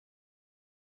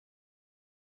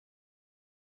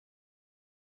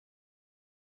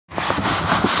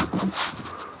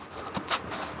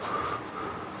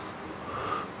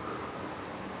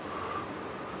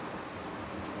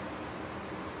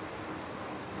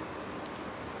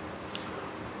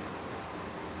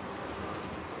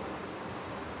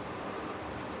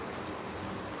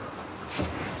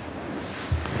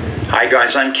Hi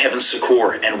guys, I'm Kevin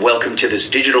Secor, and welcome to this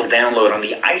digital download on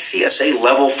the ICSA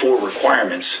Level 4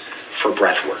 requirements for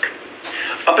breathwork.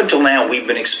 Up until now, we've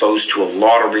been exposed to a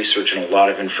lot of research and a lot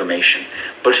of information,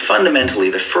 but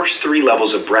fundamentally, the first 3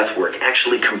 levels of breathwork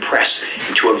actually compress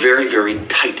into a very, very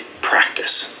tight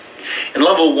practice. In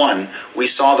Level 1, we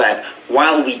saw that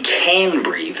while we can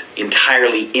breathe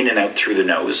entirely in and out through the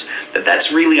nose,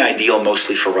 that's really ideal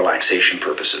mostly for relaxation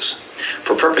purposes.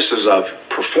 For purposes of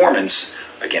performance,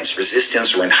 against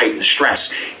resistance or in heightened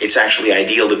stress, it's actually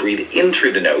ideal to breathe in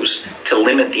through the nose to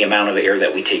limit the amount of air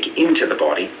that we take into the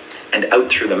body and out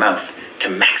through the mouth to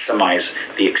maximize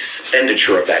the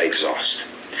expenditure of that exhaust.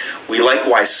 We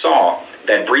likewise saw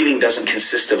that breathing doesn't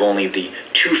consist of only the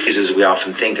 2 phases we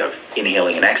often think of,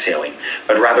 inhaling and exhaling,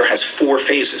 but rather has 4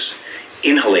 phases: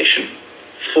 inhalation,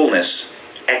 fullness,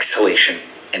 exhalation,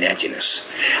 and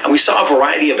emptiness. And we saw a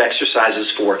variety of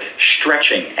exercises for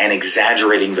stretching and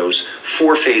exaggerating those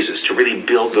 4 phases to really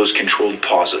build those controlled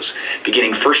pauses,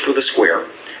 beginning first with a square,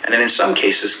 and then in some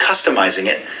cases customizing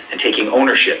it and taking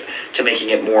ownership to making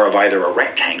it more of either a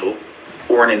rectangle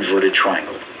or an inverted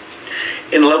triangle.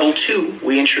 In Level 2,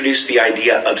 we introduced the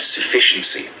idea of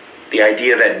sufficiency, the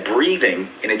idea that breathing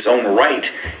in its own right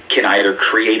can either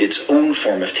create its own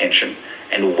form of tension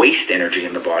and waste energy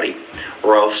in the body,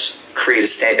 or else create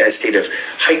a state of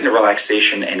heightened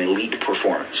relaxation and elite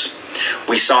performance.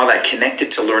 We saw that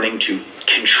connected to learning to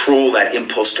control that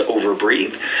impulse to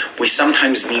overbreathe, we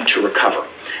sometimes need to recover.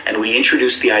 And we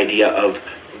introduced the idea of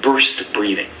burst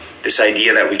breathing, this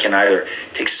idea that we can either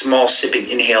take small sipping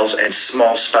inhales and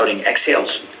small spouting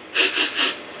exhales,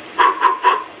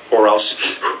 or else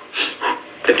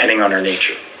depending on our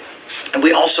nature. And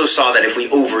we also saw that if we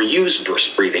overuse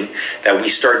burst breathing, that we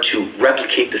start to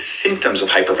replicate the symptoms of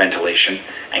hyperventilation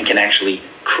and can actually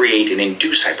create and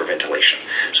induce hyperventilation.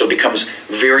 So it becomes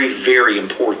very, very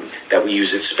important that we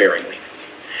use it sparingly.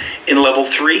 In Level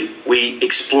 3, we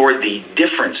explored the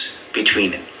difference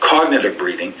between cognitive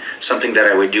breathing, something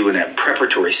that I would do in a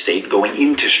preparatory state, going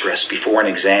into stress before an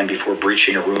exam, before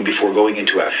breaching a room, before going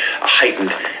into a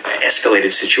heightened,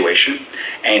 escalated situation,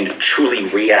 and truly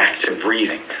reactive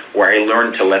breathing, where I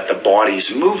learned to let the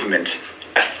body's movement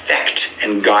affect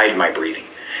and guide my breathing,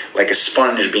 like a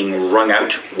sponge being wrung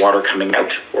out, water coming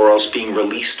out, or else being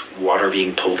released, water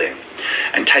being pulled in.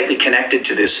 And tightly connected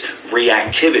to this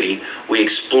reactivity, we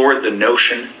explored the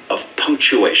notion of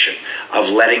punctuation, of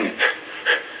letting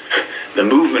the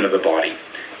movement of the body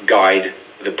guide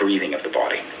the breathing of the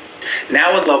body.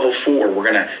 Now in Level 4, we're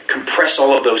going to compress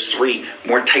all of those 3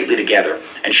 more tightly together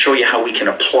and show you how we can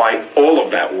apply all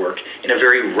of that work in a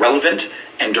very relevant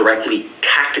and directly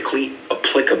tactically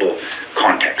applicable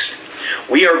context.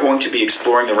 We are going to be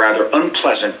exploring the rather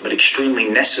unpleasant but extremely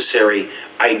necessary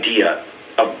idea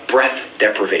of breath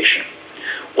deprivation,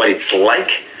 what it's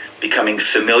like becoming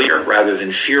familiar rather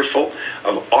than fearful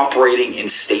of operating in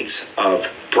states of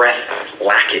breath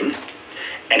lacking,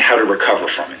 and how to recover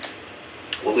from it.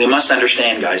 What we must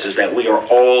understand, guys, is that we are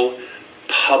all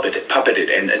puppeted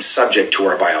and subject to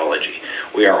our biology.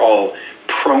 We are all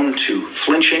prone to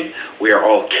flinching. We are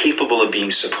all capable of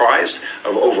being surprised,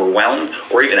 of overwhelmed,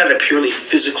 or even at a purely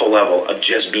physical level of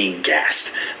just being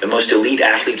gassed. The most elite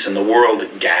athletes in the world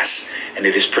gas, and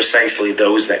it is precisely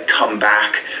those that come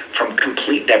back from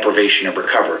complete deprivation and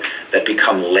recover that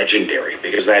become legendary,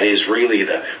 because that is really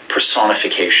the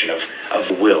personification of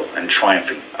will and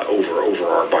triumphing over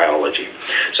our biology.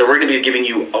 So we're going to be giving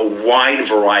you a wide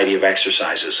variety of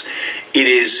exercises. It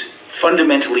is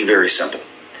fundamentally very simple.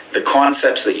 The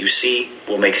concepts that you see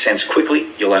will make sense quickly,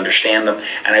 you'll understand them,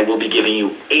 and I will be giving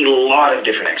you a lot of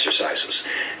different exercises.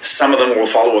 Some of them will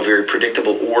follow a very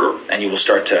predictable order, and you will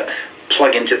start to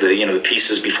plug into the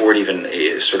pieces before it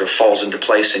even sort of falls into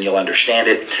place, and you'll understand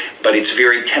it. But it's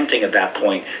very tempting at that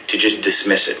point to just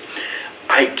dismiss it.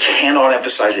 I cannot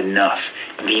emphasize enough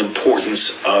the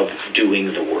importance of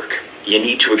doing the work. You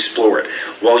need to explore it.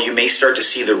 While you may start to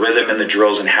see the rhythm and the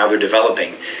drills and how they're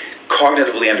developing,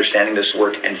 cognitively understanding this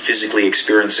work and physically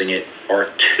experiencing it are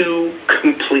 2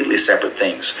 completely separate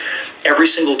things. Every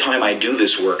single time I do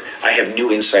this work, I have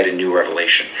new insight and new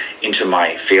revelation into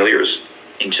my failures,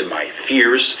 into my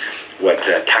fears, what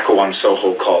Tako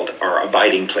Soho called our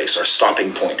abiding place, our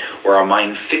stopping point, where our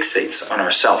mind fixates on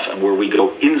ourself and where we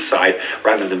go inside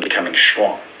rather than becoming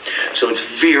strong. So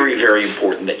it's very, very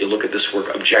important that you look at this work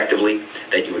objectively,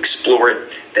 that you explore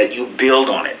it, that you build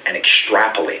on it and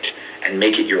extrapolate and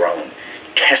make it your own.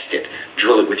 Test it.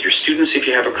 Drill it with your students if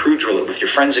you have a crew. Drill it with your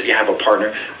friends if you have a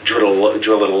partner. Drill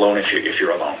it alone if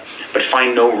you're alone. But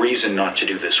find no reason not to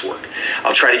do this work.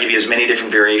 I'll try to give you as many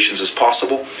different variations as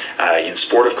possible in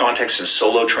sportive context, in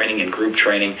solo training, in group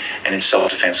training, and in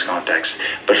self-defense context.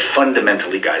 But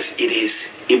fundamentally, guys, it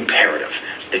is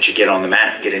imperative that you get on the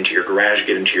mat, get into your garage,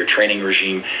 get into your training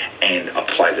regime, and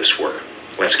apply this work.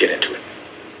 Let's get into it.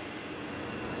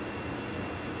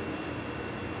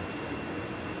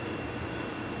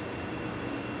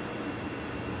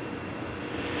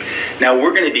 Now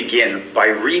we're going to begin by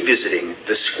revisiting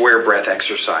the square breath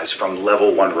exercise from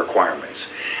level 1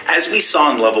 requirements. As we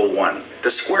saw in level 1, the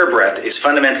square breath is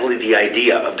fundamentally the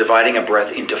idea of dividing a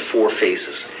breath into 4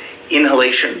 phases: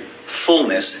 inhalation,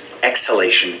 fullness,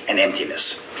 exhalation, and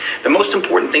emptiness. The most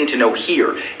important thing to know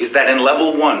here is that in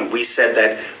level 1, we said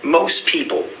that most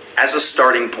people, as a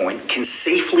starting point, can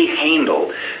safely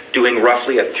handle doing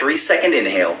roughly a 3-second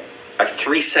inhale, a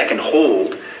 3-second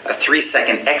hold, a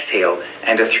 3-second exhale,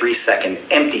 and a 3-second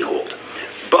empty hold.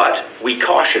 But we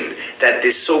cautioned that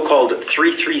this so-called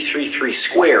 3-3-3-3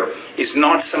 square is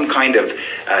not some kind of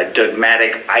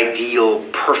dogmatic, ideal,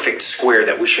 perfect square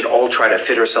that we should all try to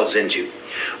fit ourselves into.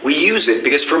 We use it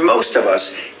because for most of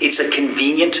us, it's a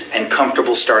convenient and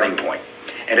comfortable starting point.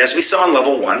 And as we saw in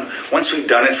level 1, once we've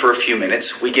done it for a few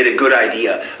minutes, we get a good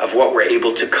idea of what we're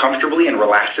able to comfortably and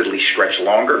relaxedly stretch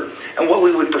longer, and what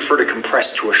we would prefer to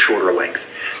compress to a shorter length.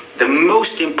 The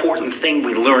most important thing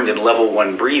we learned in level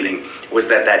 1 breathing was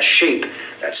that that shape,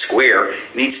 that square,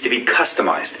 needs to be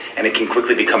customized, and it can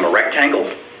quickly become a rectangle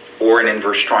or an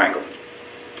inverse triangle.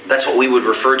 That's what we would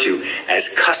refer to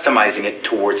as customizing it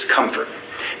towards comfort.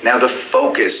 Now the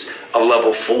focus of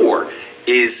level 4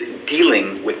 is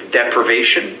dealing with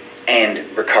deprivation and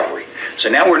recovery. So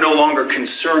now we're no longer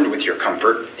concerned with your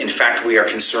comfort. In fact, we are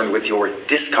concerned with your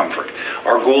discomfort.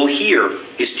 Our goal here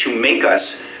is to make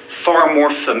us far more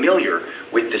familiar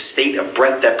with the state of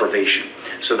breath deprivation,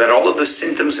 so that all of the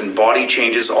symptoms and body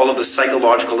changes, all of the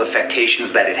psychological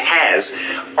affectations that it has,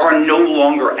 are no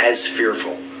longer as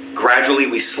fearful. Gradually,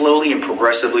 we slowly and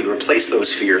progressively replace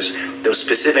those fears, those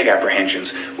specific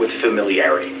apprehensions, with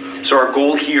familiarity. So our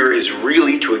goal here is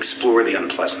really to explore the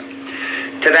unpleasant.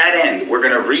 To that end, we're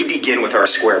going to re-begin with our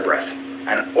square breath.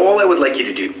 And all I would like you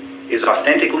to do is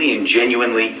authentically and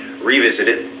genuinely revisit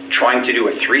it, trying to do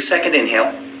a 3-second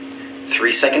inhale,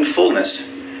 3-second fullness,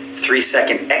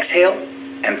 3-second exhale,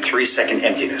 and 3-second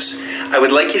emptiness. I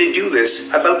would like you to do this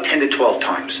about 10 to 12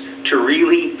 times to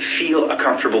really feel a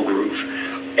comfortable groove.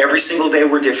 Every single day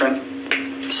we're different.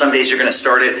 Some days you're going to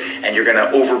start it and you're going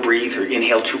to overbreathe or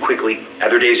inhale too quickly.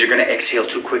 Other days you're going to exhale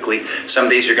too quickly. Some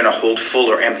days you're going to hold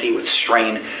full or empty with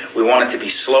strain. We want it to be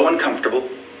slow and comfortable,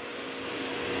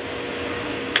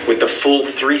 with the full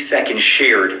 3 seconds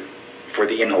shared for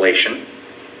the inhalation,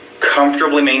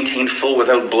 comfortably maintained full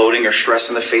without bloating or stress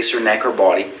in the face or neck or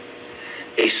body,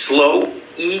 a slow,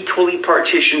 equally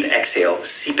partitioned exhale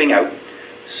seeping out,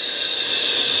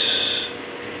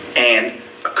 and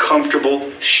a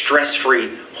comfortable,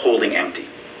 stress-free holding empty.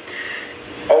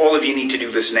 All of you need to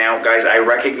do this now. Guys, I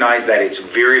recognize that it's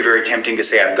very, very tempting to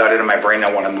say, I've got it in my brain,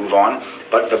 I want to move on,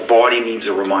 but the body needs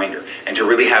a reminder. And to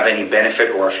really have any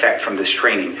benefit or effect from this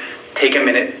training, take a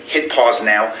minute, hit pause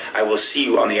now. I will see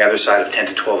you on the other side of 10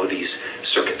 to 12 of these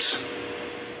circuits.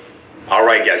 All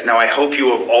right, guys, now I hope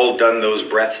you have all done those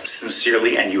breaths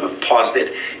sincerely and you have paused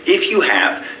it. If you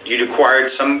have, you'd acquired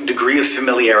some degree of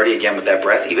familiarity again with that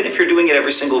breath. Even if you're doing it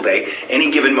every single day, any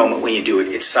given moment when you do it,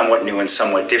 it's somewhat new and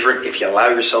somewhat different if you allow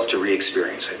yourself to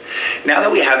re-experience it. Now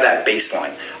that we have that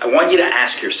baseline, I want you to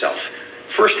ask yourself,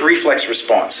 first reflex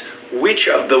response, which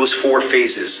of those 4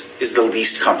 phases is the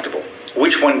least comfortable?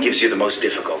 Which one gives you the most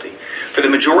difficulty? For the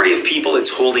majority of people,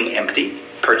 it's holding empty,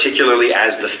 particularly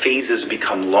as the phases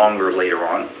become longer later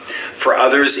on. For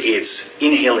others, it's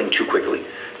inhaling too quickly.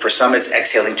 For some, it's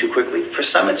exhaling too quickly. For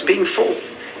some, it's being full.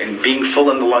 And being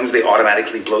full in the lungs, they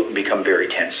automatically bloat and become very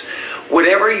tense.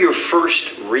 Whatever your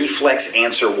first reflex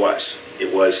answer was,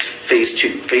 it was phase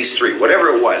 2, phase 3,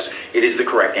 whatever it was, it is the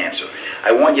correct answer.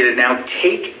 I want you to now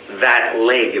take that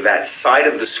leg, that side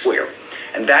of the square,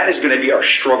 and that is going to be our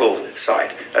struggle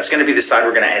side. That's going to be the side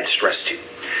we're going to add stress to.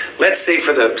 Let's say,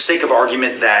 for the sake of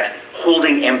argument, that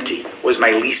holding empty was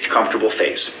my least comfortable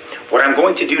phase. What I'm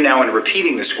going to do now in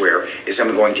repeating the square is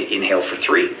I'm going to inhale for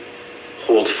 3,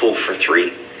 hold full for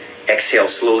 3, exhale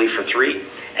slowly for 3,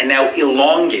 and now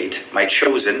elongate my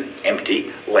chosen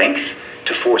empty length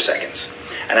to 4 seconds.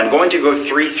 And I'm going to go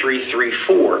 3, 3, 3,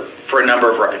 4 for a number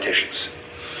of repetitions.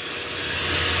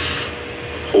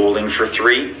 Holding for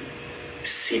 3,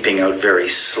 seeping out very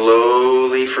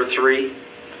slowly for 3,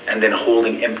 and then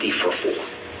holding empty for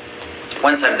 4.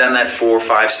 Once I've done that 4,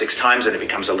 5, 6 times and it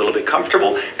becomes a little bit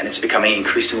comfortable and it's becoming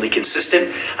increasingly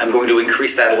consistent, I'm going to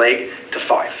increase that leg to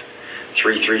 5.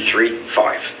 3, 3, 3,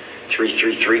 5. 3,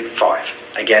 3, 3,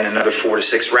 5. Again, another 4 to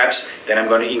 6 reps. Then I'm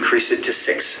going to increase it to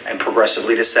 6 and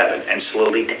progressively to 7 and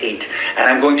slowly to 8. And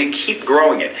I'm going to keep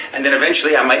growing it. And then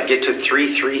eventually I might get to 3,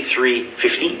 3, 3,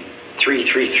 15. 3,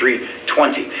 3, 3,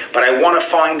 20. But I want to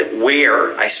find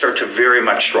where I start to very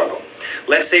much struggle.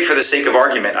 Let's say for the sake of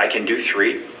argument, I can do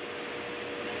 3.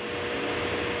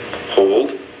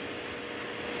 Hold.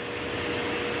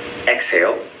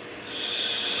 Exhale.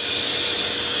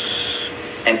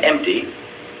 And empty.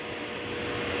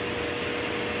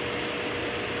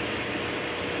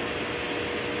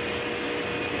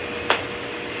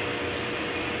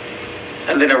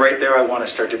 And then right there, I want to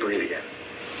start to breathe again.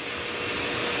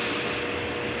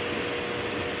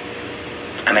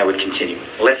 And I would continue.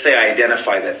 Let's say I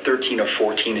identify that 13 or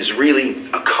 14 is really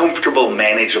a comfortable,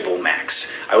 manageable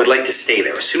max. I would like to stay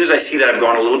there. As soon as I see that I've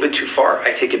gone a little bit too far,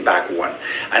 I take it back 1.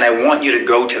 And I want you to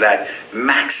go to that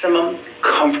maximum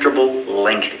comfortable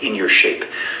length in your shape.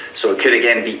 So it could,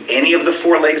 again, be any of the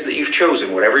 4 legs that you've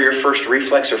chosen. Whatever your first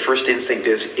reflex or first instinct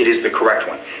is, it is the correct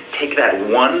one. Take that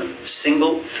one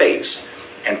single phase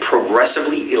and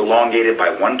progressively elongate it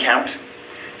by 1 count.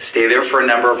 Stay there for a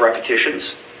number of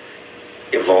repetitions.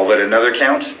 Evolve at another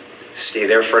count. Stay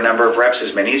there for a number of reps,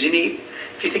 as many as you need.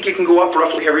 If you think you can go up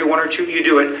roughly every 1 or 2, you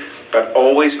do it. But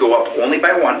always go up only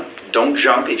by 1. Don't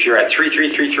jump. If you're at 3, 3,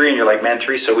 3, 3, and you're like, man,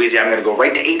 3 is so easy, I'm going to go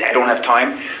right to 8. I don't have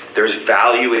time. There's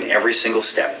value in every single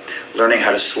step. Learning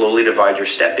how to slowly divide your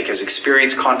step, because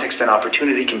experience, context, and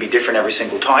opportunity can be different every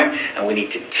single time, and we need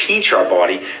to teach our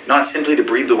body not simply to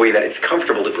breathe the way that it's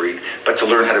comfortable to breathe, but to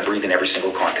learn how to breathe in every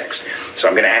single context. So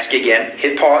I'm going to ask you again,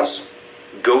 hit pause,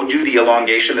 go do the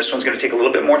elongation. This one's going to take a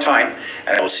little bit more time,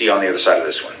 and I will see you on the other side of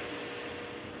this one.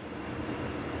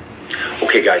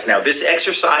 Okay, guys, now this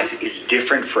exercise is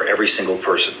different for every single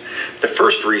person. The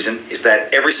first reason is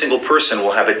that every single person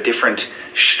will have a different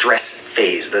stress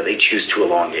phase that they choose to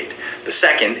elongate. The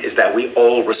second is that we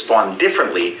all respond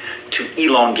differently to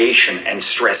elongation and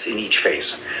stress in each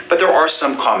phase. But there are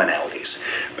some commonalities.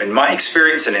 In my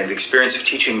experience and in the experience of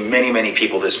teaching many, many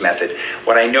people this method,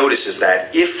 what I notice is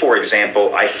that if, for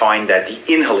example, I find that the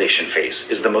inhalation phase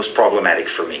is the most problematic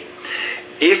for me,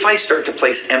 if I start to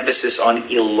place emphasis on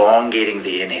elongating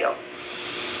the inhale,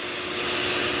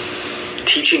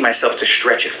 teaching myself to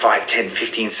stretch at 5, 10,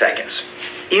 15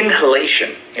 seconds.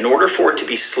 Inhalation, in order for it to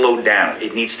be slowed down,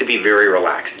 it needs to be very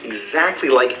relaxed, exactly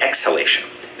like exhalation.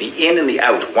 The in and the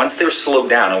out, once they're slowed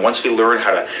down and once we learn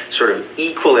how to sort of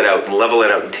equal it out and level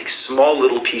it out and take small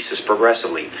little pieces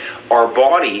progressively, our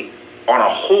body on a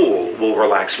whole will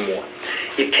relax more.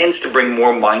 It tends to bring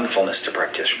more mindfulness to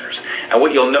practitioners. And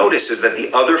what you'll notice is that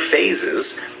the other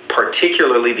phases,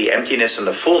 particularly the emptiness and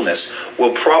the fullness,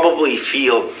 will probably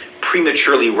feel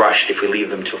prematurely rushed if we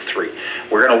leave them till 3.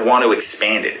 We're going to want to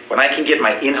expand it. When I can get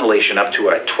my inhalation up to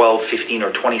a 12, 15,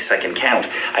 or 20 second count,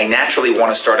 I naturally want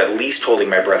to start at least holding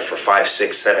my breath for 5,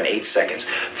 6, 7, 8 seconds,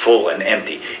 full and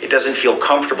empty. It doesn't feel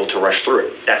comfortable to rush through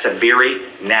it. That's a very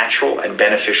natural and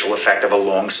beneficial effect of a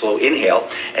long, slow inhale,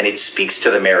 and it speaks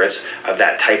to the merits of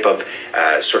that type of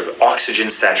sort of oxygen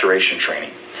saturation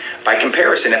training. By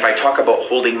comparison, if I talk about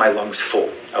holding my lungs full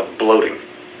of bloating,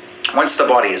 once the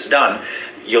body is done,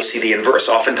 you'll see the inverse.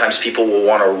 Oftentimes people will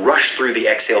want to rush through the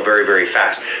exhale very, very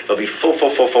fast. They'll be full, full,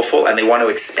 full, full, full, and they want to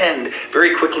expend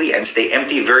very quickly and stay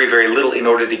empty very, very little in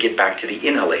order to get back to the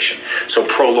inhalation. So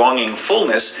prolonging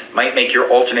fullness might make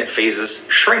your alternate phases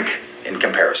shrink in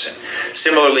comparison.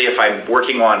 Similarly, if I'm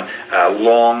working on a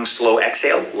long, slow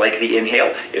exhale, like the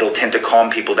inhale, it'll tend to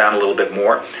calm people down a little bit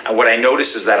more. And what I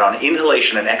notice is that on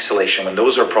inhalation and exhalation, when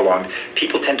those are prolonged,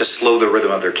 people tend to slow the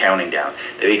rhythm of their counting down.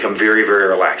 They become very, very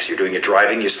relaxed. You're doing it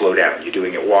driving, you slow down. You're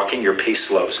doing it walking, your pace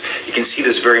slows. You can see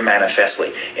this very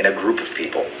manifestly in a group of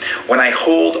people. When I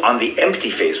hold on the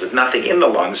empty phase with nothing in the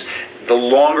lungs, the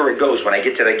longer it goes, when I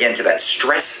get to, again, to that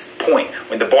stress point,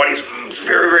 when the body's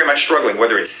very, very much struggling,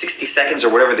 whether it's 60 seconds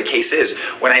or whatever the case is,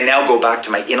 when I now go back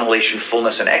to my inhalation,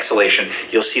 fullness, and exhalation,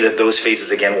 you'll see that those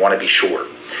phases, again, want to be shorter.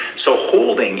 So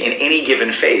holding in any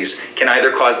given phase can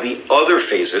either cause the other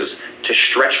phases to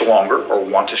stretch longer or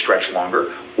want to stretch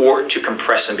longer, or to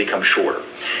compress and become shorter.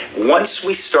 Once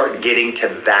we start getting to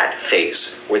that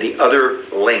phase where the other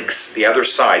lengths, the other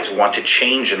sides want to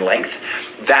change in length,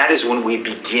 that is when we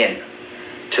begin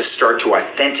to start to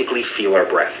authentically feel our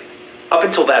breath. Up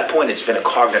until that point, it's been a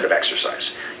cognitive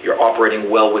exercise. You're operating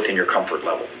well within your comfort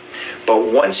level.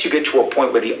 But once you get to a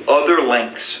point where the other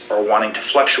lengths are wanting to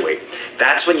fluctuate,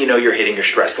 that's when you know you're hitting your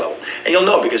stress level. And you'll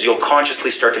know because you'll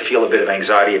consciously start to feel a bit of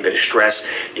anxiety, a bit of stress.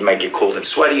 You might get cold and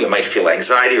sweaty. You might feel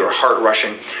anxiety or heart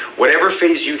rushing. Whatever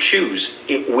phase you choose,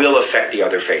 it will affect the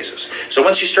other phases. So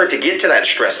once you start to get to that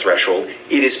stress threshold,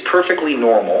 it is perfectly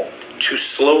normal to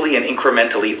slowly and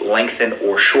incrementally lengthen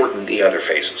or shorten the other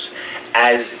phases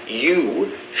as you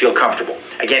feel comfortable.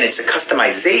 Again, it's a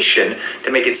customization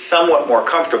to make it somewhat more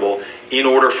comfortable in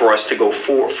order for us to go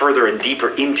further and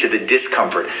deeper into the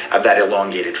discomfort of that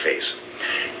elongated phase.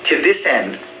 To this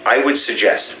end, I would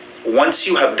suggest, once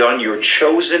you have done your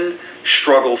chosen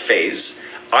struggle phase,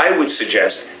 I would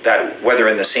suggest that whether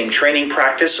in the same training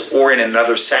practice or in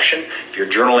another session, if you're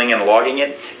journaling and logging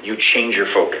it, you change your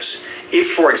focus. If,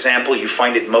 for example, you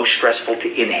find it most stressful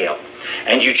to inhale,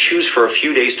 and you choose for a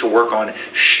few days to work on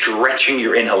stretching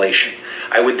your inhalation,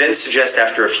 I would then suggest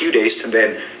after a few days to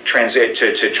then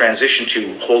transition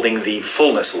to holding the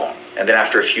fullness long. And then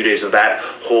after a few days of that,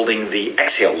 holding the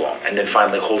exhale long. And then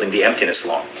finally holding the emptiness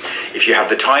long. If you have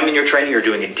the time in your training, you're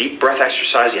doing a deep breath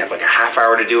exercise, you have like a half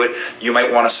hour to do it, you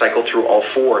might want to cycle through all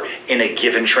four in a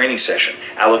given training session,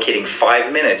 allocating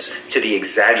 5 minutes to the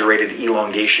exaggerated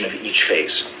elongation of each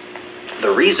phase. The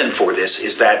reason for this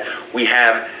is that we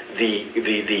have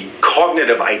the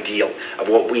cognitive ideal of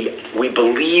what we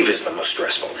believe is the most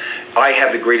stressful. I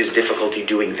have the greatest difficulty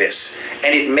doing this.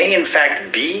 And it may in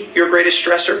fact be your greatest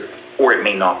stressor, or it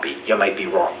may not be. You might be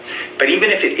wrong. But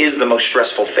even if it is the most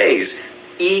stressful phase,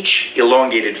 each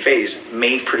elongated phase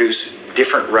may produce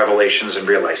different revelations and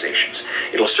realizations.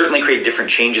 It'll certainly create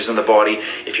different changes in the body.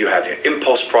 If you have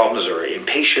impulse problems or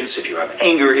impatience, if you have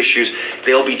anger issues,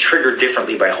 they'll be triggered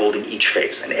differently by holding each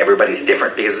phase. And everybody's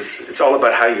different because it's all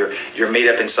about how you're made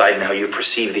up inside and how you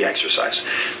perceive the exercise.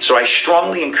 So I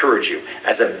strongly encourage you,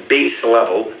 as a base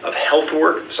level of health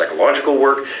work, psychological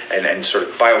work, and sort of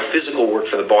biophysical work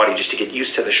for the body, just to get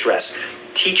used to the stress,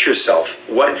 teach yourself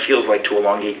what it feels like to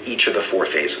elongate each of the four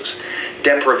phases.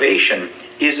 Deprivation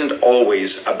isn't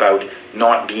always about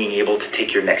not being able to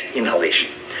take your next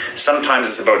inhalation. Sometimes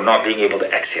it's about not being able to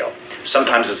exhale.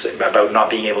 Sometimes it's about not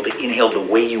being able to inhale the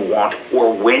way you want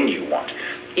or when you want.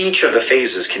 Each of the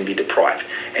phases can be deprived,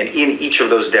 and in each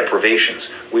of those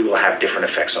deprivations, we will have different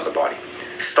effects on the body.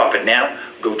 Stop it now.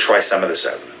 Go try some of this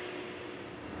out.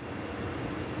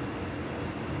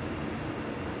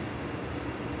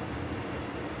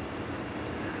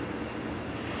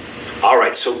 All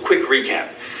right, so quick recap.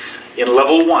 In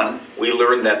level 1, we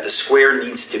learned that the square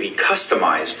needs to be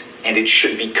customized, and it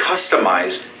should be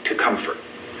customized to comfort.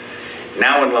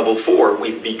 Now in level 4,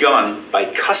 we've begun by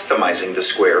customizing the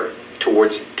square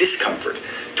towards discomfort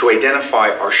to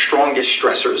identify our strongest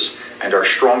stressors and our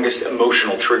strongest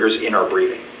emotional triggers in our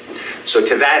breathing. So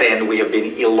to that end, we have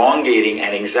been elongating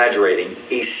and exaggerating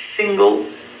a single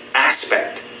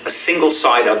aspect, a single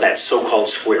side of that so-called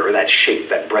square, or that shape,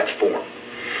 that breath form.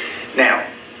 Now,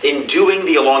 in doing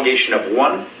the elongation of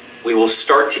one, we will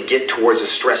start to get towards a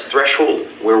stress threshold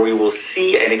where we will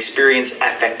see and experience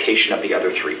affectation of the other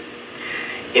three.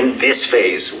 In this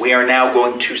phase, we are now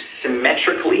going to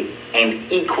symmetrically and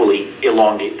equally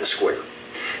elongate the square.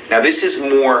 Now, this is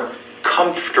more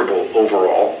comfortable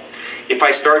overall. If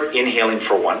I start inhaling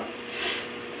for 1,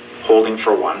 holding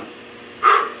for 1,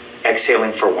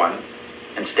 exhaling for 1,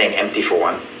 and staying empty for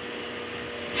 1,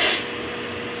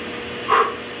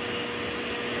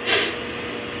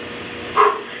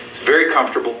 very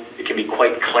comfortable. It can be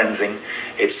quite cleansing.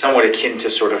 It's somewhat akin to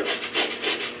sort of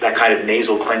that kind of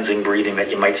nasal cleansing breathing that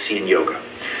you might see in yoga.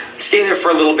 Stay there for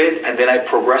a little bit, and then I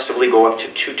progressively go up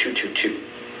to 2, 2, 2, 2.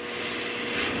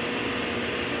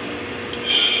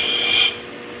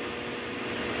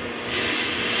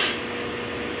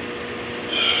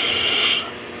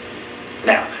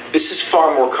 Now, this is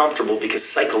far more comfortable because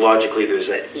psychologically there's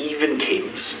that even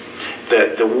cadence.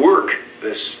 The work,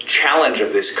 this challenge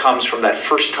of this comes from that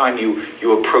first time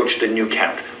you approach the new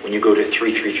count, when you go to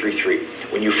 3, 3, 3, 3,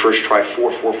 when you first try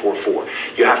 4, 4, 4, 4.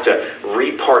 You have to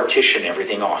repartition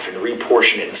everything off and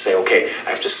reportion it and say, okay, I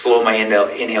have to slow my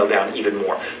inhale down even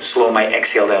more, slow my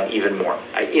exhale down even more.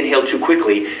 I inhaled too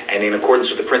quickly, and in accordance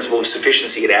with the principle of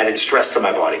sufficiency, it added stress to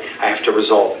my body. I have to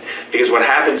resolve it. Because what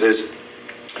happens is,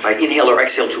 if I inhale or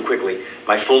exhale too quickly,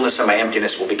 my fullness and my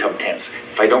emptiness will become tense.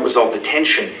 If I don't resolve the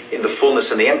tension in the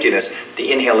fullness and the emptiness,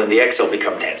 the inhale and the exhale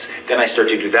become tense. Then I start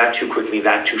to do that too quickly,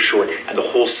 that too short, and the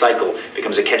whole cycle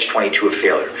becomes a catch-22 of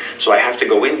failure. So I have to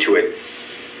go into it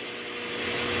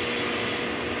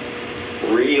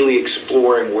really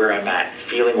exploring where I'm at,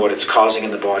 feeling what it's causing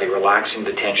in the body, relaxing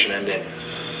the tension, and then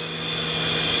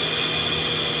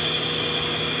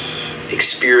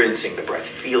experiencing the breath,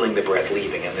 feeling the breath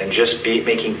leaving, and then just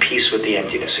making peace with the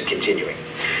emptiness and continuing.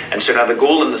 And so now the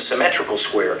goal in the symmetrical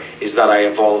square is that I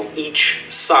evolve each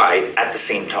side at the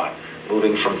same time,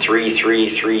 moving from 3, 3,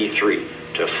 3, 3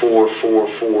 to 4, 4,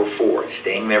 4, 4,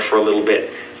 staying there for a little bit,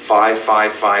 5,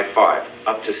 5, 5, 5,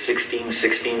 up to 16,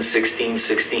 16, 16,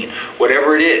 16,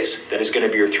 whatever it is that is going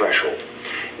to be your threshold.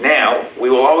 Now,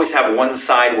 we will always have one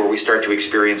side where we start to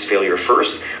experience failure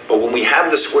first, but when we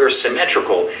have the square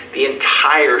symmetrical, the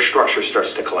entire structure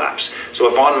starts to collapse. So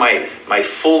if on my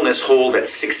fullness hold at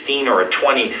 16 or at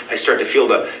 20, I start to feel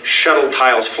the shuttle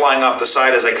tiles flying off the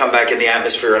side as I come back in the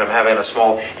atmosphere and I'm having a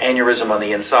small aneurysm on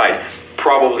the inside,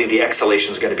 probably the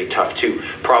exhalation is going to be tough too.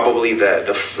 Probably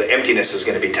the emptiness is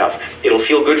going to be tough. It'll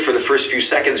feel good for the first few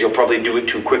seconds. You'll probably do it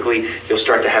too quickly. You'll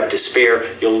start to have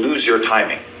despair. You'll lose your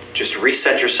timing. Just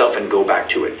reset yourself and go back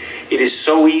to it. It is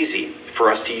so easy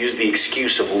for us to use the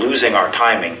excuse of losing our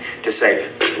timing to say,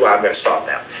 well, I'm going to stop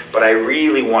now. But I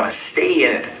really want to stay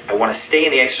in it. I want to stay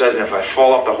in the exercise, and if I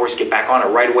fall off the horse, get back on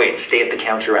it right away and stay at the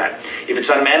count you're at. If it's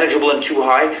unmanageable and too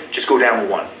high, just go down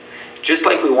one. Just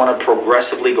like we want to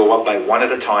progressively go up by one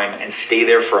at a time and stay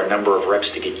there for a number of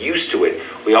reps to get used to it,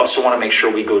 we also want to make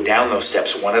sure we go down those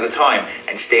steps one at a time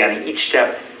and stay on each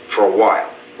step for a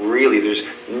while. Really,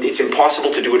 it's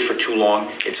impossible to do it for too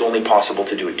long. It's only possible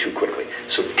to do it too quickly.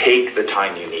 So take the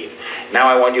time you need. Now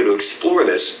I want you to explore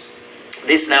this.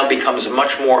 This now becomes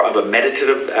much more of a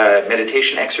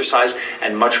meditation exercise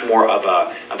and much more of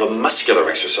a muscular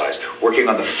exercise, working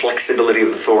on the flexibility of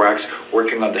the thorax,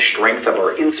 working on the strength of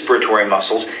our inspiratory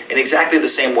muscles in exactly the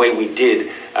same way we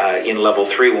did in level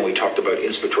 3 when we talked about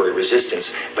inspiratory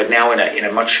resistance, but now in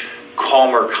a much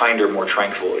calmer, kinder, more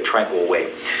tranquil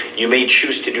way. You may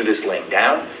choose to do this laying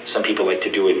down. Some people like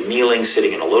to do it kneeling,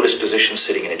 sitting in a lotus position,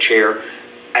 sitting in a chair.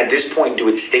 At this point, do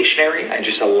it stationary and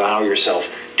just allow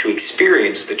yourself to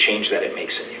experience the change that it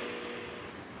makes in you.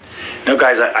 Now,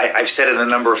 guys, I've said it a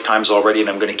number of times already, and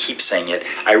I'm going to keep saying it.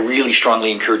 I really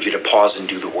strongly encourage you to pause and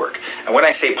do the work. And when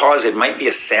I say pause, it might be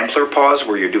a sampler pause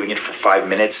where you're doing it for 5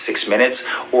 minutes, 6 minutes,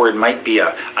 or it might be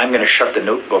I'm going to shut the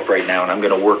notebook right now and I'm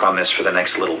going to work on this for the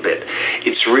next little bit.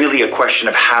 It's really a question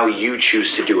of how you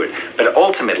choose to do it. But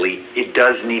ultimately, it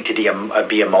does need to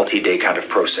be a multi-day kind of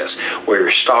process where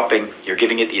you're stopping, you're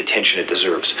giving it the attention it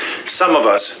deserves. Some of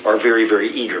us are very, very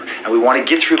eager, and we want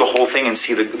to get through the whole thing and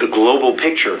see the global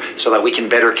picture so that we can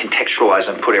better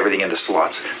contextualize and put everything into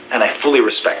slots. And I fully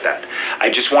respect that. I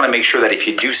just want to make sure that if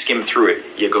you do skim through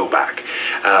it, you go back.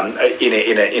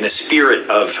 In a spirit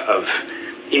of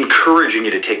encouraging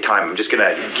you to take time, I'm just going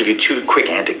to give you 2 quick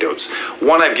anecdotes.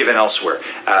 One I've given elsewhere.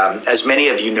 As many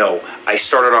of you know, I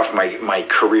started off my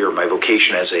career, my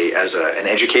vocation as an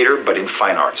educator, but in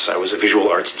fine arts. I was a visual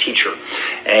arts teacher.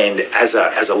 And as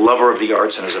a lover of the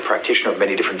arts and as a practitioner of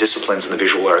many different disciplines in the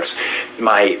visual arts,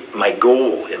 my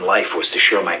goal in life was to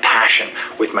share my passion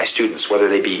with my students, whether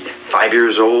they be 5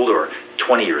 years old or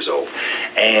 20 years old.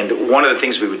 And one of the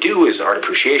things we would do is art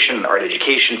appreciation, art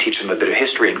education, teach them a bit of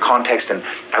history and context, and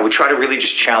I would try to really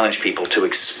just challenge people to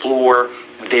explore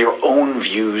their own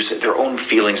views, their own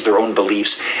feelings, their own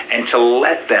beliefs, and to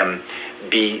let them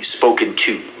be spoken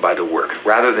to by the work,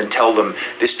 rather than tell them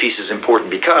this piece is important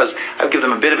because I would give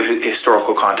them a bit of a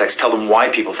historical context, tell them why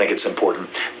people think it's important,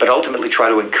 but ultimately try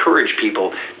to encourage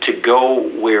people to go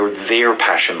where their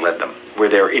passion led them, where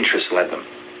their interest led them.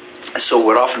 So it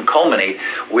would often culminate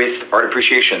with art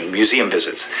appreciation, museum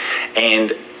visits.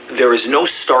 And there is no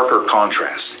starker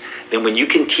contrast than when you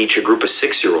can teach a group of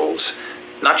 6-year-olds,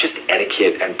 not just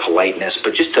etiquette and politeness,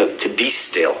 but just to be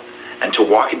still and to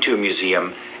walk into a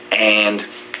museum and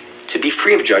to be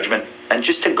free of judgment and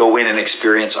just to go in and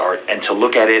experience art and to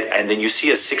look at it, and then you see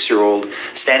a 6-year-old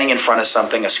standing in front of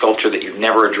something, a sculpture that you've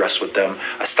never addressed with them,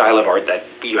 a style of art that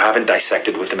you haven't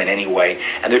dissected with them in any way,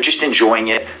 and they're just enjoying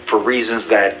it for reasons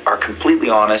that are completely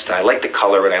honest, and I like the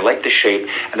color and I like the shape,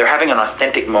 and they're having an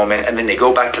authentic moment, and then they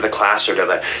go back to the class or to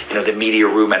the media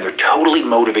room, and they're totally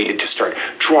motivated to start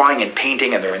drawing and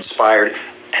painting, and they're inspired,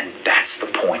 and that's the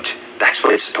point. That's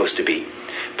what it's supposed to be.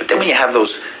 But then when you have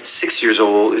those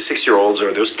 6-year-olds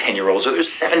or those 10-year-olds or those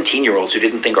 17-year-olds who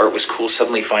didn't think art was cool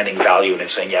suddenly finding value in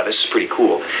it, saying, yeah, this is pretty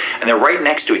cool. And then right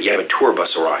next to it, you have a tour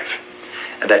bus arrive.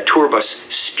 And that tour bus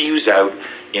spews out,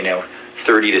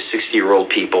 30 to 60-year-old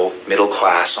people, middle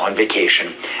class, on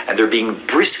vacation. And they're being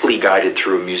briskly guided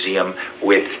through a museum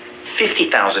with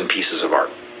 50,000 pieces of art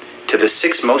to the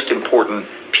 6 most important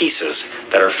pieces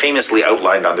that are famously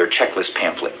outlined on their checklist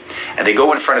pamphlet. And they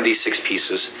go in front of these 6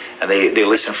 pieces and they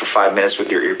listen for 5 minutes with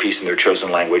their earpiece in their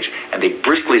chosen language, and they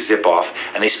briskly zip off,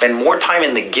 and they spend more time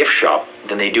in the gift shop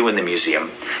than they do in the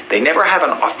museum. They never have an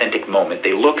authentic moment.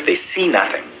 They look, they see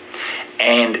nothing.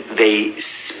 and they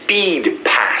speed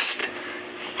past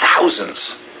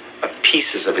thousands of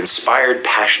pieces of inspired,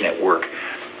 passionate work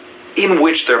in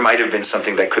which there might have been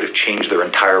something that could have changed their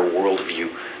entire worldview,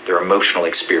 their emotional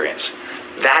experience.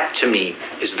 That, to me,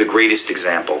 is the greatest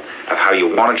example of how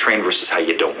you want to train versus how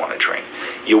you don't want to train.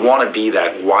 You want to be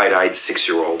that wide-eyed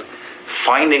 6-year-old,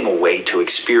 finding a way to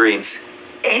experience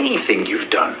anything you've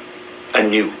done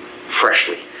anew,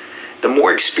 freshly. The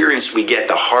more experience we get,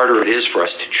 the harder it is for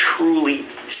us to truly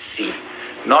see.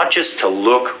 Not just to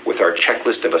look with our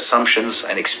checklist of assumptions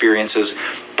and experiences,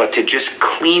 but to just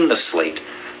clean the slate,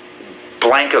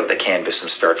 blank out the canvas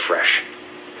and start fresh.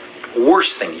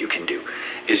 Worst thing you can do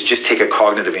is just take a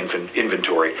cognitive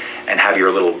inventory and have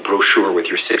your little brochure with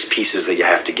your 6 pieces that you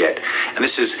have to get. And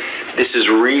this is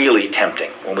really tempting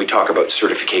when we talk about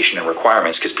certification and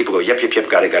requirements, because people go, yep,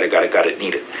 got it,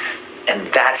 need it. And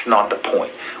that's not the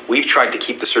point. We've tried to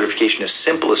keep the certification as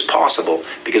simple as possible,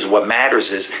 because what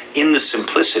matters is, in the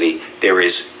simplicity, there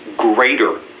is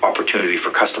greater opportunity for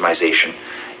customization,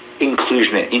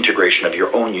 inclusion and integration of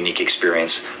your own unique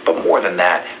experience. But more than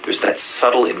that, there's that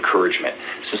subtle encouragement.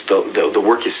 Since the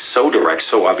work is so direct,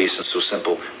 so obvious, and so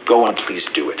simple, go and please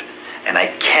do it. And I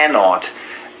cannot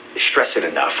stress it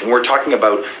enough. When we're talking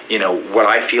about, what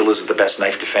I feel is the best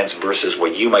knife defense versus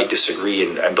what you might disagree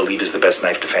and believe is the best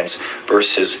knife defense,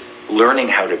 versus learning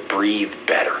how to breathe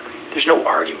better. There's no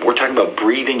argument. We're talking about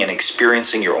breathing and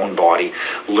experiencing your own body,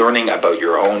 learning about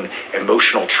your own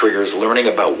emotional triggers, learning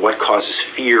about what causes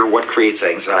fear, what creates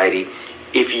anxiety.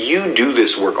 If you do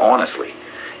this work honestly,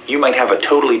 you might have a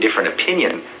totally different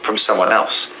opinion from someone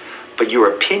else. But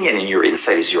your opinion and your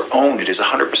insight is your own. It is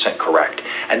 100% correct.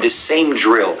 And this same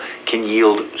drill can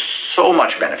yield so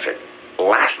much benefit,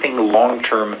 lasting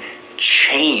long-term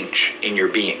change in your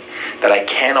being, that I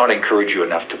cannot encourage you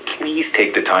enough to please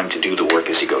take the time to do the work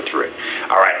as you go through it.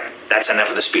 All right, that's enough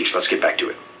of the speech. Let's get back to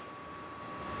it.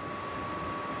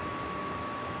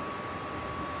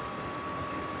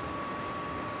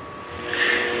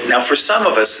 Now, for some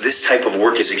of us, this type of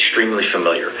work is extremely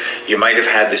familiar. You might have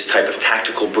had this type of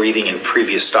tactical breathing in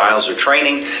previous styles or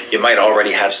training. You might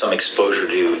already have some exposure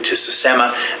to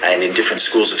Systema, and in different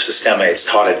schools of Systema, it's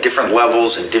taught at different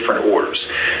levels and different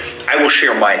orders. I will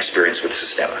share my experience with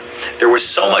Systema. There was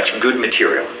so much good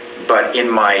material, but in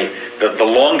the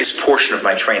longest portion of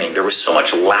my training, there was so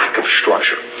much lack of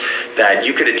structure that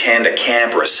you could attend a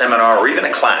camp or a seminar or even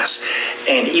a class,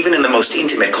 and even in the most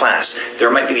intimate class, there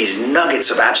might be these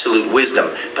nuggets of absolute wisdom,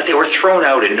 but they were thrown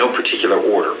out in no particular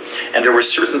order. And there were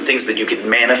certain things that you could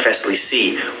manifestly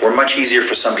see were much easier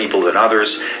for some people than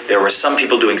others. There were some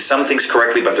people doing some things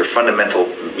correctly, but their fundamental,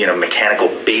 mechanical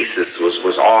basis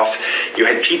was off. You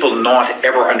had people not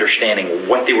ever understanding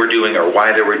what they were doing or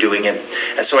why they were doing it.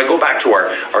 And so I go back to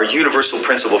our universal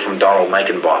principle from Donald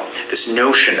Meichenbaum, this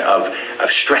notion of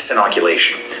stress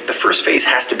inoculation. The first phase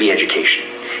has to be education.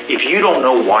 If you don't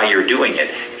know why you're doing it,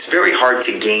 it's very hard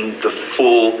to gain the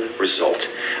full result.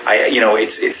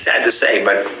 It's sad to say,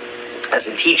 but as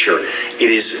a teacher,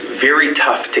 it is very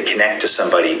tough to connect to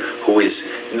somebody who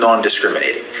is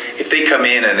non-discriminating. If they come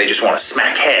in and they just want to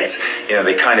smack heads,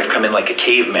 they kind of come in like a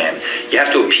caveman. You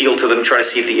have to appeal to them, try to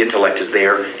see if the intellect is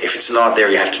there. If it's not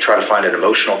there, you have to try to find an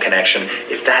emotional connection.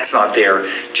 If that's not there,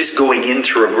 just going in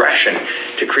through aggression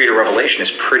to create a revelation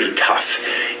is pretty tough.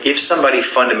 If somebody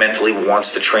fundamentally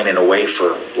wants to train in a way,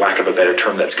 for lack of a better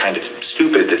term, that's kind of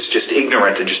stupid, that's just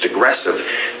ignorant and just aggressive,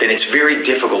 then it's very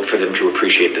difficult for them to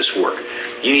appreciate this work.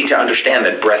 You need to understand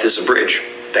that breath is a bridge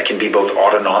that can be both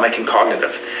autonomic and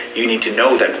cognitive. You need to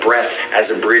know that breath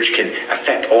as a bridge can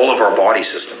affect all of our body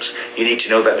systems. You need to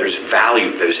know that there's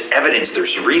value, there's evidence,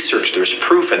 there's research, there's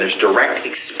proof, and there's direct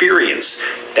experience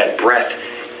that breath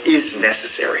is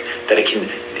necessary, that it can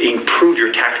improve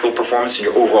your tactical performance and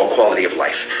your overall quality of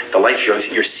life. The life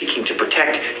you're seeking to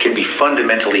protect can be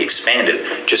fundamentally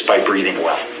expanded just by breathing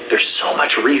well. There's so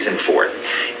much reason for it.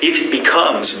 If it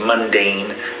becomes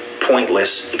mundane,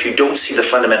 pointless, if you don't see the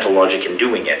fundamental logic in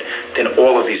doing it, then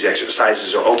all of these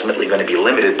exercises are ultimately going to be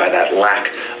limited by that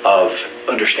lack of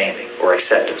understanding or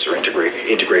acceptance or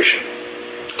integration.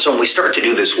 So when we start to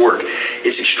do this work,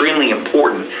 it's extremely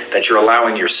important that you're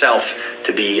allowing yourself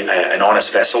to be an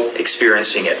honest vessel,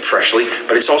 experiencing it freshly,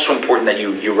 but it's also important that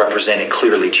you represent it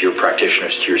clearly to your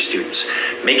practitioners, to your students.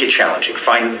 Make it challenging.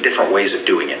 Find different ways of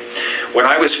doing it. When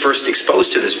I was first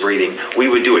exposed to this breathing, we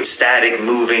would do it static,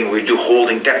 moving, we'd do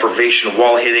holding, deprivation,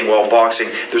 wall hitting, wall boxing.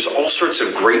 There's all sorts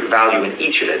of great value in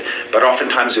each of it, but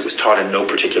oftentimes it was taught in no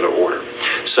particular order.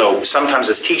 So sometimes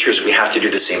as teachers, we have to do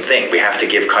the same thing. We have to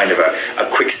give kind of a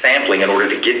quick sampling in order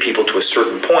to get people to a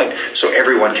certain point so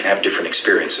everyone can have different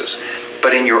experiences.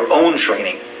 But in your own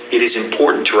training, it is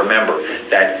important to remember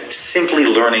that simply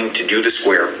learning to do the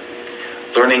square,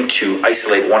 learning to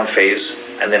isolate one phase,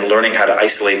 and then learning how to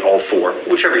isolate all four,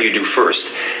 whichever you do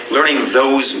first, learning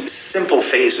those simple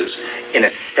phases in a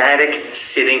static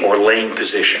sitting or laying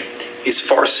position is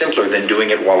far simpler than doing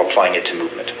it while applying it to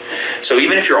movement. So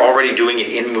even if you're already doing it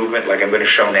in movement, like I'm going to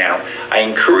show now, I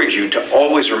encourage you to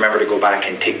always remember to go back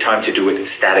and take time to do it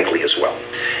statically as well.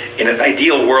 In an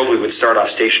ideal world, we would start off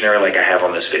stationary like I have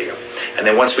on this video. And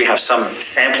then once we have some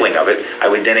sampling of it, I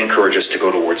would then encourage us to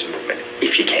go towards movement,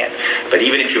 if you can. But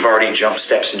even if you've already jumped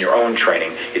steps in your own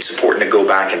training, it's important to go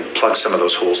back and plug some of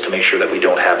those holes to make sure that we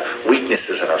don't have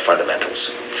weaknesses in our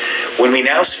fundamentals. When we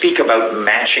now speak about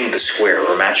matching the square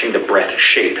or matching the breath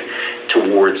shape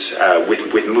towards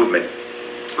with movement,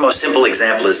 the most simple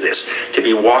example is this: to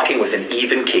be walking with an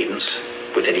even cadence,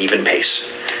 with an even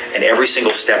pace, and every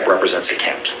single step represents a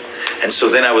count. And so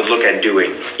then I would look at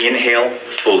doing inhale,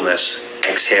 fullness,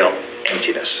 exhale,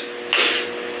 emptiness.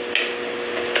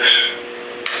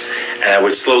 And I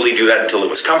would slowly do that until it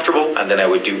was comfortable, and then I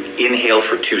would do inhale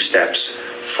for 2 steps,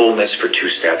 fullness for 2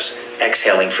 steps,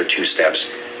 exhaling for 2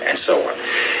 steps, and so on.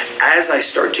 As I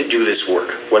start to do this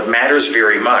work, what matters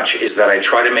very much is that I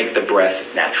try to make the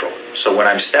breath natural. So when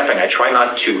I'm stepping, I try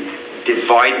not to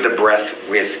divide the breath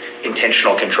with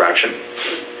intentional contraction,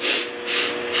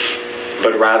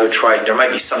 but rather there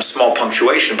might be some small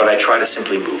punctuation, but I try to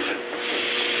simply move.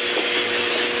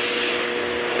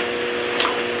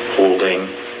 Holding,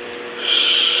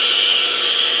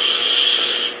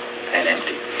 and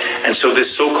empty. And so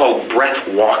this so-called breath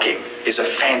walking is a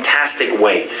fantastic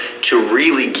way to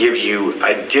really give you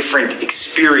a different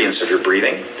experience of your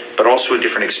breathing, but also a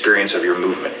different experience of your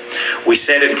movement. We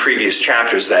said in previous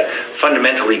chapters that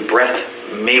fundamentally breath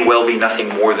may well be nothing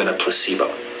more than a placebo,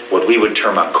 what we would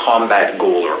term a combat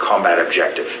goal or a combat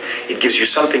objective. It gives you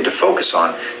something to focus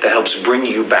on that helps bring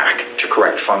you back to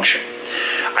correct function.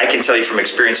 I can tell you from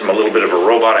experience, I'm a little bit of a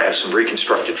robot. I have some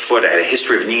reconstructed foot. I had a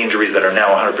history of knee injuries that are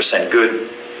now 100% good,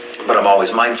 but I'm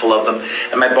always mindful of them.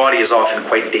 And my body is often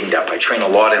quite dinged up. I train a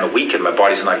lot in a week and my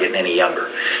body's not getting any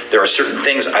younger. There are certain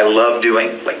things I love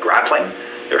doing, like grappling.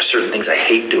 There are certain things I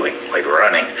hate doing, like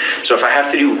running. So if I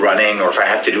have to do running or if I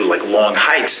have to do like long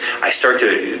hikes, I start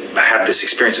to have this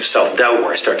experience of self-doubt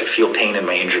where I start to feel pain in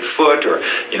my injured foot, or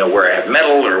where I have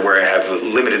metal or where I have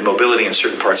limited mobility in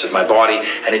certain parts of my body.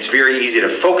 And it's very easy to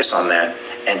focus on that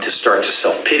and to start to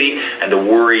self-pity and to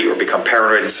worry or become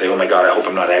paranoid and say, oh my God, I hope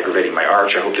I'm not aggravating my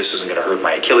arch. I hope this isn't going to hurt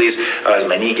my Achilles. Is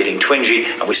my knee getting twingy?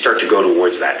 And we start to go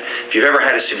towards that. If you've ever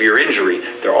had a severe injury,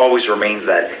 there always remains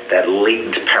that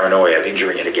latent paranoia of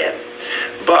injuring it again.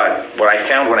 But what I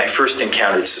found when I first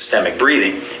encountered systemic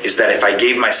breathing is that if I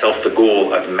gave myself the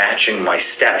goal of matching my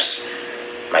steps,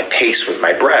 my pace with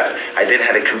my breath, I then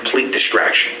had a complete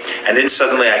distraction. And then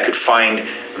suddenly I could find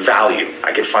value.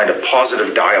 I could find a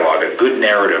positive dialogue, a good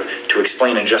narrative to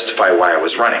explain and justify why I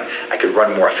was running. I could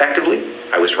run more effectively.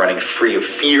 I was running free of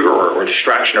fear or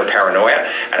distraction or paranoia,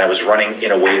 and I was running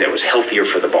in a way that was healthier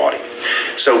for the body.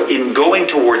 So in going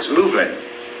towards movement,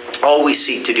 all we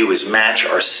seek to do is match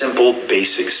our simple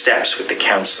basic steps with the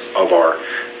counts of our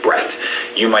breath.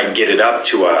 You might get it up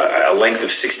to a length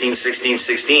of 16, 16,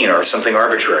 16 or something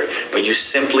arbitrary, but you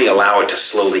simply allow it to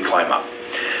slowly climb up.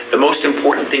 The most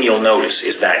important thing you'll notice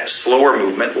is that slower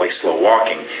movement, like slow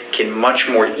walking, can much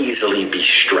more easily be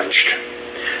stretched.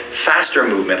 Faster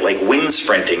movement, like wind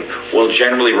sprinting, will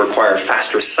generally require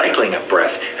faster cycling of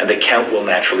breath, and the count will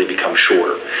naturally become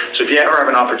shorter. So if you ever have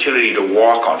an opportunity to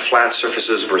walk on flat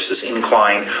surfaces versus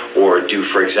incline, or do,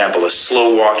 for example, a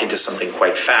slow walk into something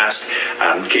quite fast,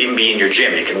 it could even be in your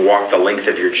gym. You can walk the length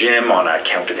of your gym on a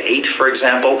count of 8, for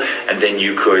example, and then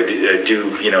you could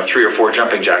do 3 or 4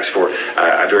 jumping jacks for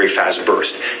a very fast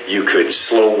burst. You could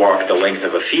slow walk the length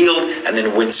of a field and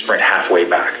then wind sprint halfway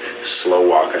back. Slow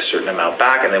walk a certain amount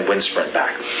back and then wind sprint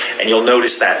back. And you'll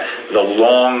notice that the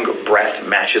long breath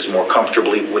matches more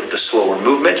comfortably with the slower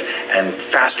movement, and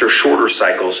faster, shorter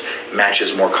cycles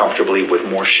matches more comfortably with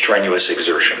more strenuous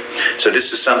exertion. So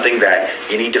this is something that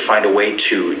you need to find a way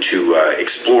to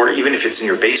explore, even if it's in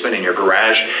your basement, in your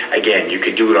garage. Again, you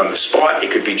could do it on the spot.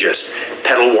 It could be just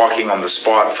pedal walking on the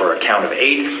spot for a count of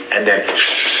 8 and then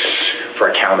for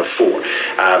a count of 4.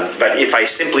 But if I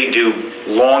simply do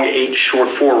long 8, short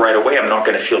 4 right away, I'm not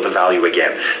going to feel the value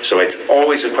again. So it's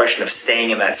always a question of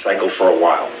staying in that cycle for a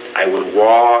while. I would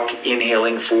walk,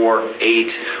 inhaling for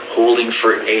 8, holding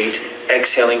for 8,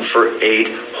 exhaling for 8,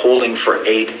 holding for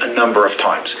 8 a number of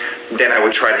times. Then I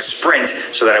would try to sprint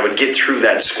so that I would get through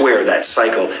that square, that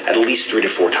cycle, at least 3 to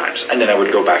 4 times. And then I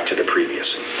would go back to the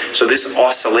previous. So this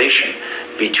oscillation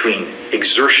between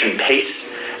exertion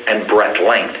pace and breath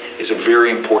length is a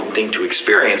very important thing to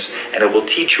experience, and it will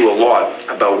teach you a lot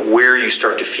about where you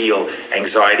start to feel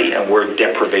anxiety and where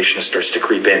deprivation starts to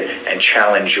creep in and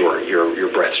challenge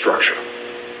your breath structure.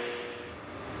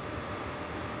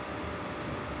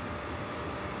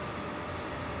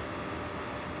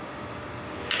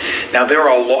 Now, there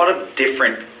are a lot of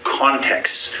different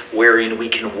contexts wherein we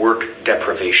can work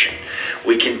deprivation.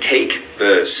 We can take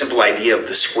the simple idea of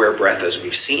the square breath as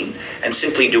we've seen and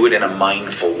simply do it in a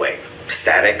mindful way,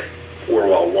 static or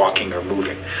while walking or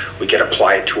moving. We can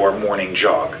apply it to our morning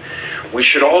jog. We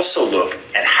should also look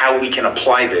at how we can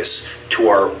apply this to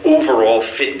our overall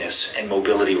fitness and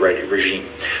mobility regime.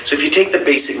 So if you take the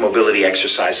basic mobility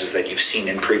exercises that you've seen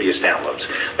in previous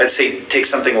downloads, let's say take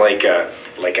something like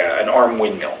an arm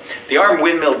windmill. The arm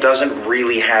windmill doesn't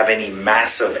really have any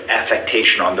massive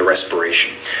affectation on the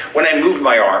respiration. When I move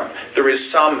my arm, there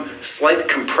is some slight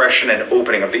compression and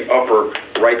opening of the upper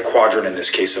right quadrant, in this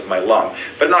case of my lung,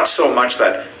 but not so much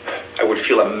that I would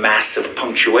feel a massive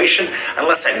punctuation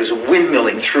unless I was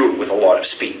windmilling through it with a lot of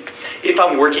speed. If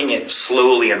I'm working it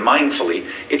slowly and mindfully,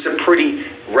 it's a pretty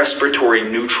respiratory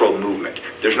neutral movement.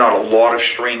 There's not a lot of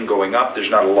strain going up,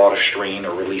 there's not a lot of strain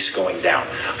or release going down.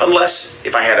 Unless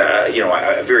if I had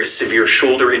a very severe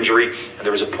shoulder injury and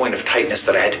there was a point of tightness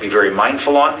that I had to be very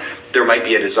mindful on, there might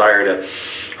be a desire to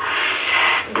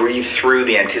breathe through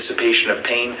the anticipation of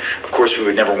pain. Of course, we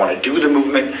would never want to do the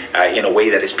movement in a way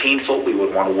that is painful. We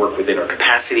would want to work within our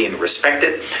capacity and respect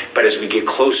it. But as we get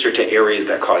closer to areas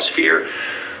that cause fear,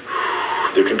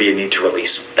 there can be a need to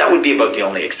release. That would be about the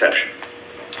only exception.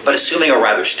 But assuming a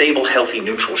rather stable, healthy,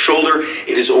 neutral shoulder,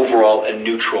 it is overall a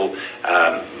neutral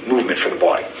movement for the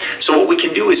body. So what we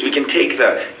can do is we can take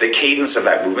the cadence of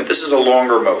that movement. This is a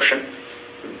longer motion.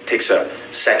 It takes a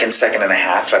second and a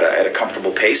half at a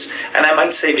comfortable pace. And I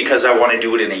might say, because I want to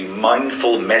do it in a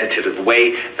mindful, meditative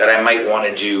way, that I might want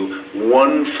to do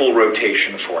one full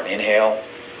rotation for an inhale,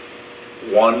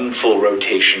 one full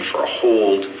rotation for a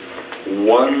hold,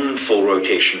 one full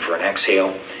rotation for an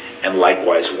exhale, and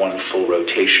likewise one full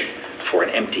rotation for an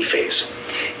empty phase.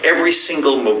 Every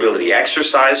single mobility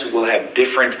exercise will have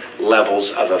different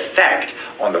levels of effect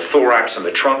on the thorax and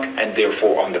the trunk, and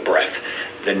therefore on the breath.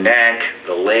 The neck,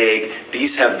 the leg,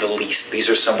 these have the least. These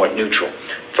are somewhat neutral.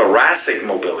 Thoracic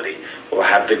mobility will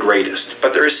have the greatest,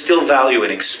 but there is still value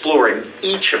in exploring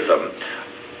each of them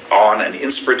on an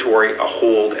inspiratory, a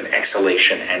hold, an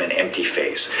exhalation, and an empty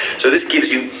phase. So this gives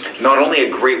you not only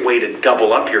a great way to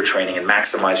double up your training and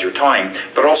maximize your time,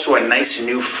 but also a nice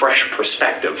new fresh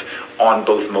perspective on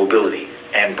both mobility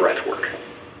and breath work.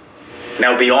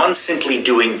 Now, beyond simply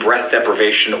doing breath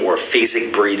deprivation or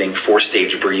phasic breathing,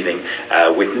 four-stage breathing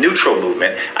with neutral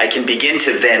movement, I can begin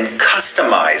to then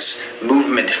customize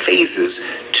movement phases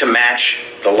to match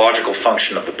the logical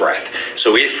function of the breath.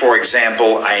 So if, for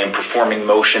example, I am performing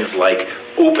motions like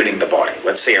opening the body,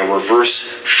 let's say a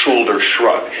reverse shoulder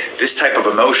shrug, this type of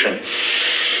a motion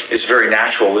is very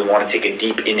natural. We want to take a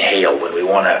deep inhale when we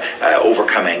want to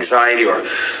overcome anxiety or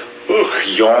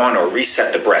yawn or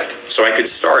reset the breath. So I could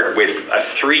start with a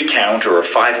 3 count or a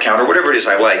 5 count or whatever it is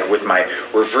I like with my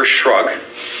reverse shrug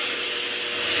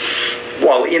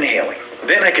while inhaling.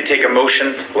 Then I could take a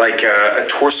motion like a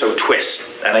torso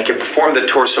twist, and I could perform the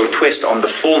torso twist on the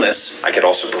fullness. I could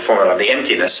also perform it on the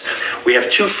emptiness. We have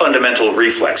 2 fundamental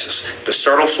reflexes, the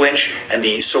startle flinch and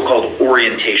the so-called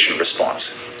orientation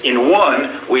response. In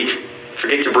one, we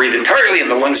forget to breathe entirely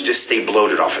and the lungs just stay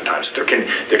bloated oftentimes. There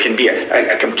can be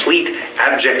a complete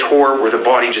abject horror where the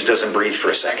body just doesn't breathe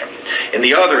for a second. In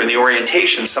the other, in the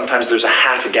orientation, sometimes there's a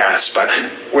half gasp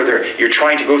where you're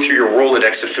trying to go through your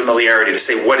Rolodex of familiarity to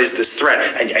say, what is this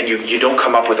threat? And you don't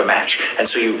come up with a match. And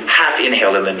so you half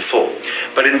inhale and then full.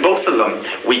 But in both of them,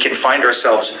 we can find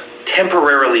ourselves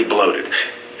temporarily bloated,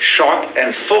 shocked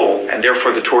and full, and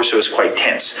therefore the torso is quite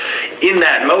tense. In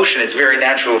that motion, it's very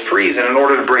natural to freeze, and in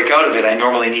order to break out of it, I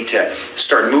normally need to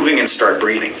start moving and start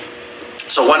breathing.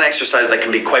 So one exercise that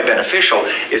can be quite beneficial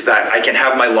is that I can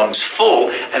have my lungs full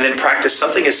and then practice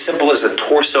something as simple as a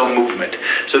torso movement.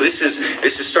 So this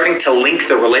is starting to link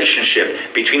the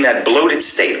relationship between that bloated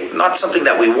state, not something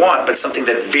that we want, but something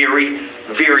that very,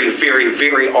 very, very,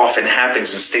 very often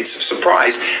happens in states of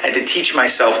surprise, and to teach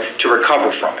myself to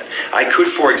recover from it. I could,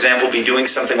 for example, be doing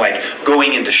something like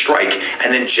going into strike,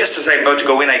 and then just as I'm about to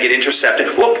go in, I get intercepted.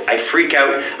 Whoop! I freak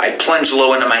out, I plunge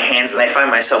low into my hands, and I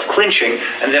find myself clinching,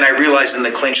 and then I realize in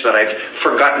the clinch that I've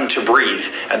forgotten to breathe,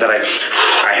 and that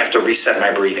I have to reset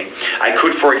my breathing. I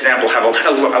could, for example, have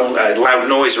a loud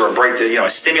noise or a bright, a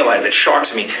stimuli that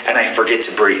shocks me, and I forget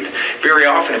to breathe. Very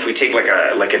often, if we take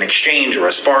like an exchange or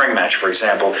a sparring match, for example,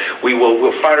 example,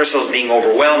 we'll find ourselves being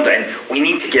overwhelmed and we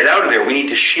need to get out of there. We need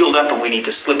to shield up and we need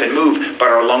to slip and move, but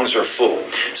our lungs are full.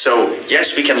 So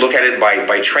yes, we can look at it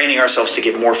by training ourselves to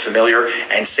get more familiar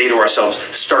and say to ourselves,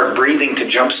 start breathing to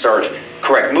jumpstart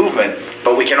correct movement,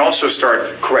 but we can also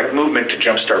start correct movement to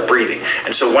jumpstart breathing.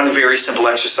 And so one very simple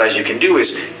exercise you can do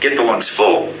is get the lungs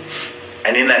full,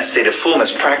 and in that state of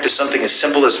fullness, practice something as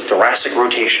simple as thoracic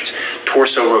rotations,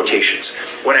 torso rotations.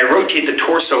 When I rotate the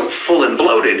torso full and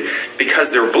bloated, because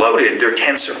they're bloated, they're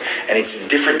tenser, and it's a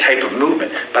different type of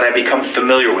movement, but I become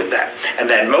familiar with that. And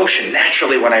that motion,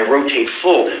 naturally, when I rotate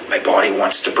full, my body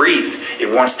wants to breathe. It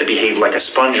wants to behave like a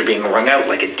sponge being wrung out,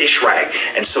 like a dish rag.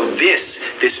 And so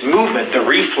this movement, the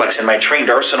reflex in my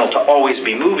trained arsenal to always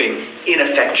be moving, in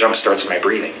effect jumpstarts my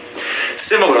breathing.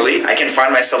 Similarly, I can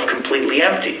find myself completely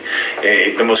empty.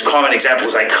 The most common example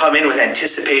is I come in with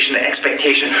anticipation and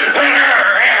expectation.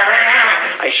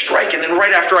 I strike, and then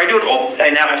right after I do it,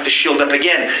 I now have to shield up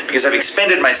again because I've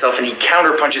expended myself and he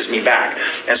counter punches me back.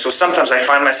 And so sometimes I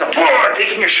find myself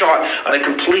taking a shot on a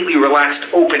completely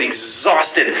relaxed, open,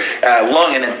 exhausted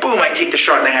lung, and then boom, I take the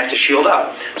shot and I have to shield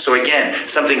up. So again,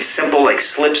 something simple like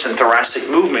slips and thoracic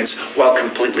movements while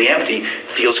completely empty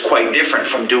feels quite different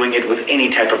from doing it with any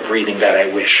type of breathing that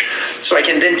I wish. So I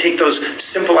can then take those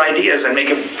simple ideas and make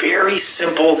a very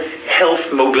simple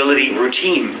health mobility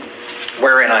routine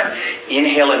wherein I'm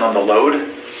inhaling on the load,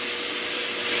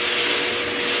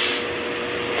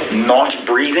 not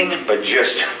breathing, but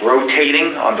just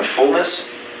rotating on the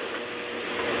fullness,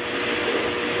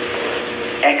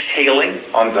 exhaling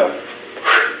on the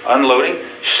unloading,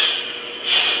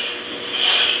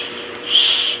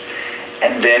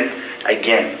 and then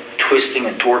again twisting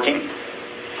and torquing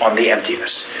on the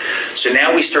emptiness. So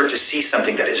now we start to see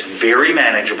something that is very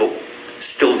manageable,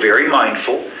 still very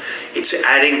mindful. It's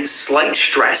adding slight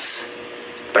stress,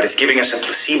 but it's giving us a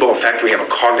placebo effect. We have a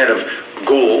cognitive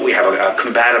goal. We have a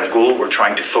combative goal. We're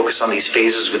trying to focus on these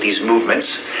phases with these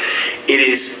movements. It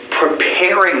is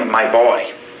preparing my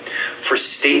body for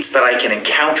states that I can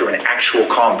encounter in actual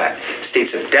combat,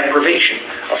 states of deprivation,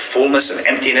 of fullness, of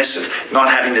emptiness, of not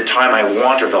having the time I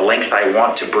want or the length I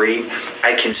want to breathe.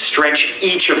 I can stretch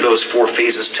each of those 4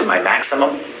 phases to my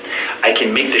maximum. I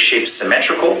can make the shape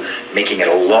symmetrical, making it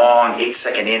a long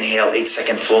 8-second inhale,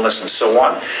 8-second fullness, and so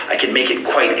on. I can make it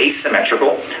quite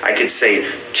asymmetrical. I could say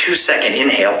 2-second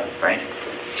inhale, right?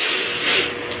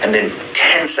 And then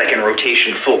 10-second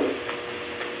rotation full,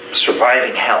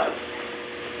 surviving hell.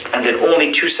 And then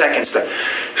only 2 seconds to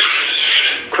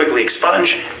quickly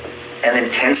expunge, and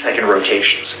then 10-second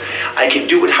rotations. I can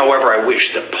do it however I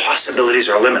wish. The possibilities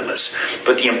are limitless.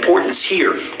 But the importance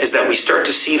here is that we start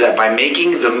to see that by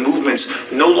making the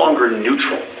movements no longer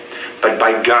neutral, but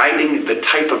by guiding the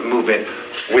type of movement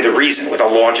with a reason, with a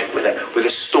logic, with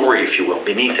a story, if you will,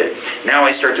 beneath it. Now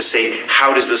I start to say,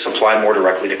 how does this apply more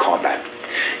directly to combat?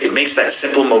 It makes that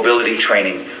simple mobility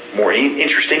training more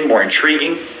interesting, more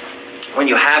intriguing. When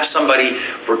you have somebody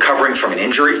recovering from an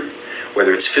injury,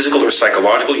 whether it's physical or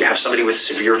psychological, you have somebody with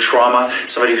severe trauma,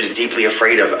 somebody who's deeply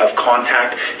afraid of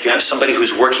contact, you have somebody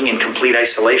who's working in complete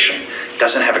isolation,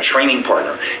 doesn't have a training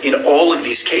partner. In all of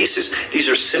these cases, these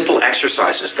are simple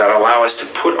exercises that allow us to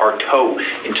put our toe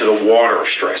into the water of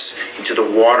stress, into the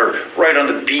water right on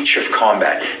the beach of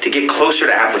combat, to get closer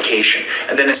to application.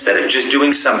 And then instead of just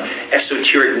doing some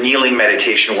esoteric kneeling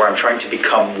meditation where I'm trying to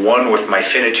become one with my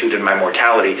finitude and my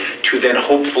mortality, to then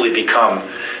hopefully become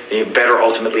better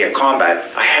ultimately at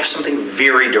combat, I have something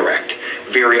very direct,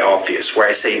 very obvious, where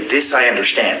I say, this I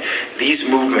understand. These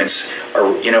movements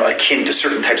are, akin to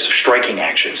certain types of striking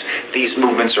actions. These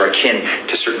movements are akin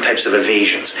to certain types of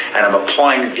evasions. And I'm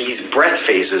applying these breath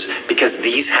phases because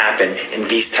these happen in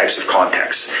these types of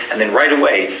contexts. And then right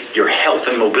away, your health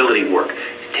and mobility work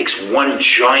takes one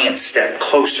giant step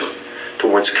closer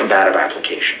towards combative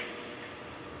application.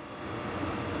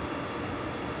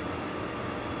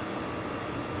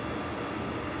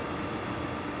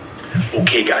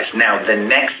 Okay guys, now the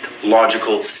next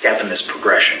logical step in this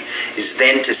progression is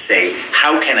then to say,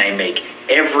 how can I make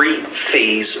every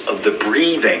phase of the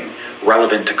breathing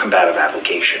relevant to combative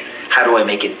application? How do I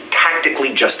make it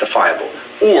tactically justifiable?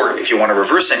 Or, if you want to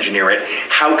reverse engineer it,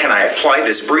 how can I apply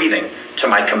this breathing to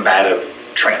my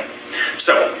combative training?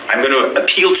 So, I'm going to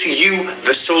appeal to you,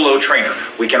 the solo trainer.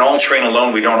 We can all train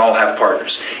alone, we don't all have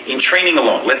partners. In training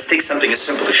alone, let's take something as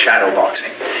simple as shadow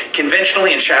boxing.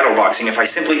 Conventionally in shadow boxing, if I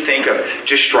simply think of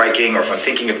just striking, or if I'm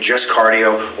thinking of just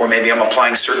cardio, or maybe I'm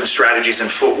applying certain strategies and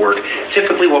footwork,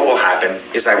 typically what will happen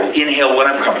is I will inhale when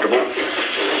I'm comfortable,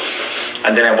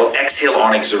 and then I will exhale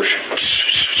on exertion.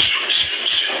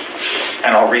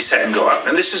 and I'll reset and go out.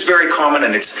 And this is very common,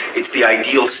 and it's the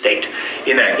ideal state.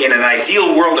 In an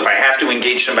ideal world, if I have to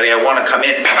engage somebody, I want to come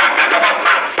in,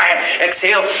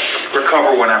 exhale,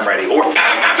 recover when I'm ready, or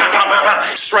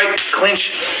strike,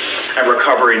 clinch, and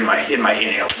recover in my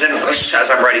inhale. Then as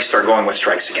I'm ready, start going with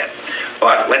strikes again.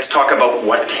 But let's talk about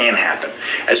what can happen.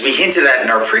 As we hinted at in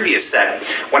our previous set,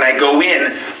 when I go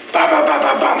in,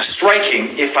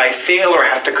 striking, if I fail or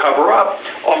have to cover up,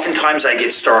 oftentimes I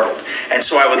get startled. And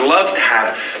so I would love to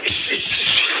have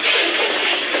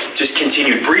just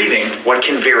continued breathing. What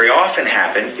can very often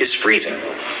happen is freezing.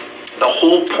 The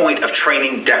whole point of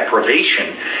training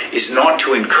deprivation is not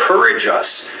to encourage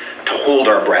us to hold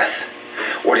our breath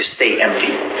or to stay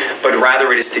empty, but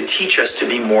rather it is to teach us to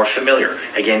be more familiar.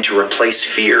 Again, to replace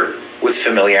fear with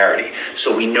familiarity.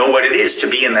 So we know what it is to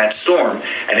be in that storm,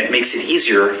 and it makes it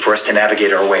easier for us to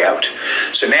navigate our way out.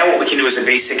 So now what we can do as a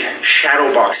basic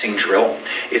shadow boxing drill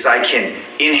is I can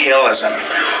inhale as I'm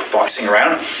boxing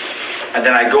around, and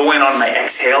then I go in on my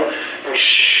exhale,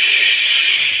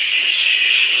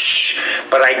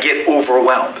 but I get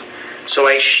overwhelmed. So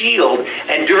I shield,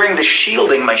 and during the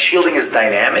shielding, my shielding is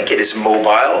dynamic, it is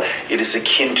mobile, it is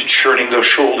akin to churning those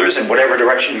shoulders in whatever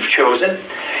direction you've chosen,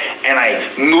 and I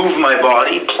move my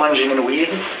body, plunging and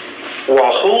weaving,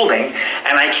 while holding,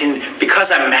 and I can,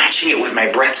 because I'm matching it with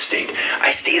my breath state,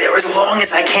 I stay there as long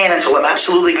as I can until I'm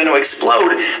absolutely going to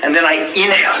explode, and then I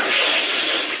inhale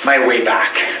my way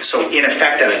back. So in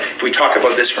effect, if we talk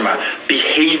about this from a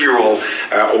behavioral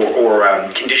or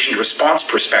conditioned response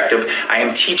perspective, I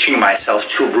am teaching myself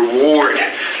to reward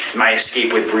my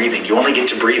escape with breathing. You only get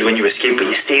to breathe when you escape, but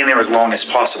you stay in there as long as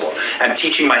possible. I'm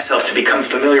teaching myself to become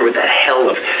familiar with that hell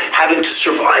of having to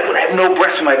survive when I have no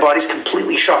breath and my body's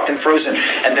completely shocked and frozen,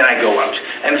 and then I go out.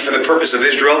 And for the purpose of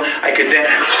this drill, I could then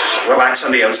relax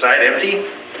on the outside, empty,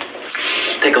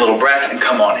 take a little breath, and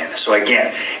come on in. So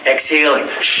again, exhaling,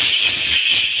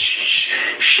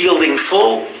 shielding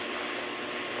full,